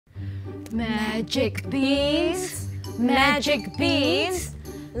Magic beans, magic beans,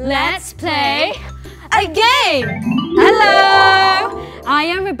 let's play a game! Hello! I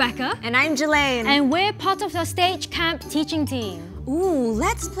am Rebecca. And I'm Jelaine. And we're part of the stage camp teaching team. Ooh,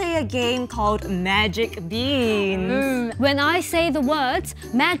 let's play a game called Magic Beans. When I say the words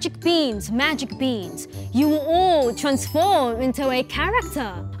magic beans, you will all transform into a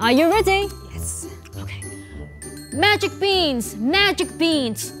character. Are you ready? Yes. Okay. Magic beans,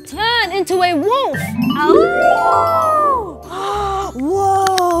 turn into a wolf. Oh!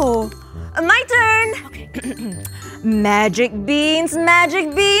 Whoa! My turn. Okay. Magic beans,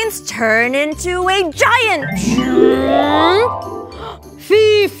 turn into a giant.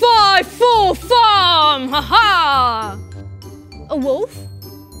 Fee, fi, fo, fum! Ha ha! A wolf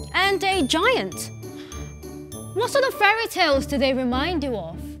and a giant. What sort of fairy tales do they remind you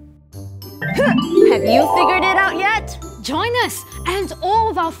of? Have you figured it out yet? Join us and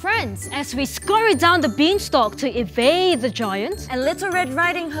all of our friends as we scurry down the beanstalk to evade the giant. And Little Red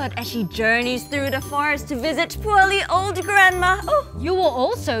Riding Hood as she journeys through the forest to visit poorly old grandma. Oh. You will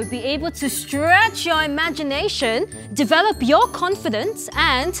also be able to stretch your imagination, develop your confidence,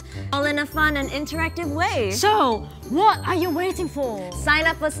 and all in a fun and interactive way. So, what are you waiting for? Sign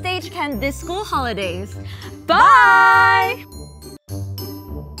up for Stage Camp this school holidays. Bye!